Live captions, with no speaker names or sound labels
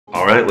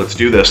All right, let's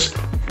do this.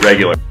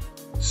 Regular.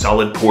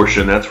 Solid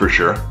portion, that's for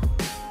sure.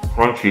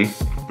 Crunchy,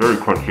 very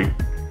crunchy.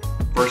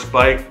 First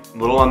bite, a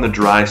little on the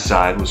dry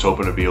side. Was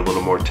hoping to be a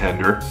little more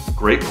tender.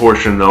 Great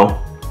portion though.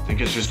 I think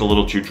it's just a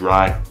little too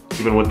dry,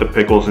 even with the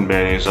pickles and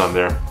mayonnaise on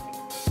there.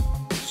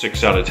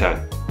 6 out of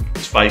 10.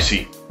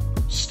 Spicy,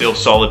 still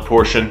solid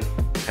portion.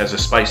 Has a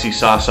spicy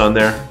sauce on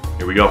there.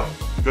 Here we go.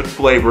 Good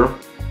flavor,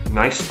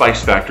 nice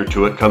spice factor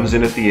to it. Comes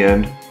in at the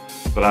end,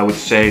 but I would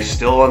say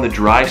still on the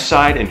dry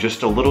side and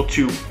just a little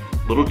too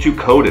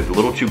coated, a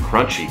little too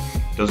crunchy.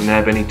 Doesn't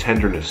have any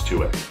tenderness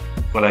to it,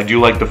 but I do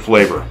like the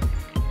flavor.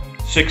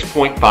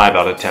 6.5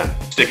 out of 10.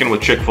 Sticking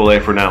with Chick-fil-A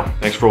for now.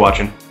 Thanks for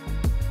watching.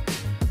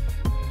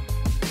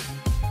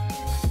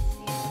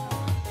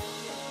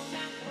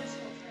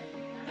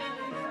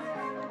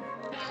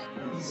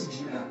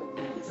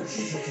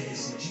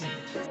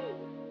 KFC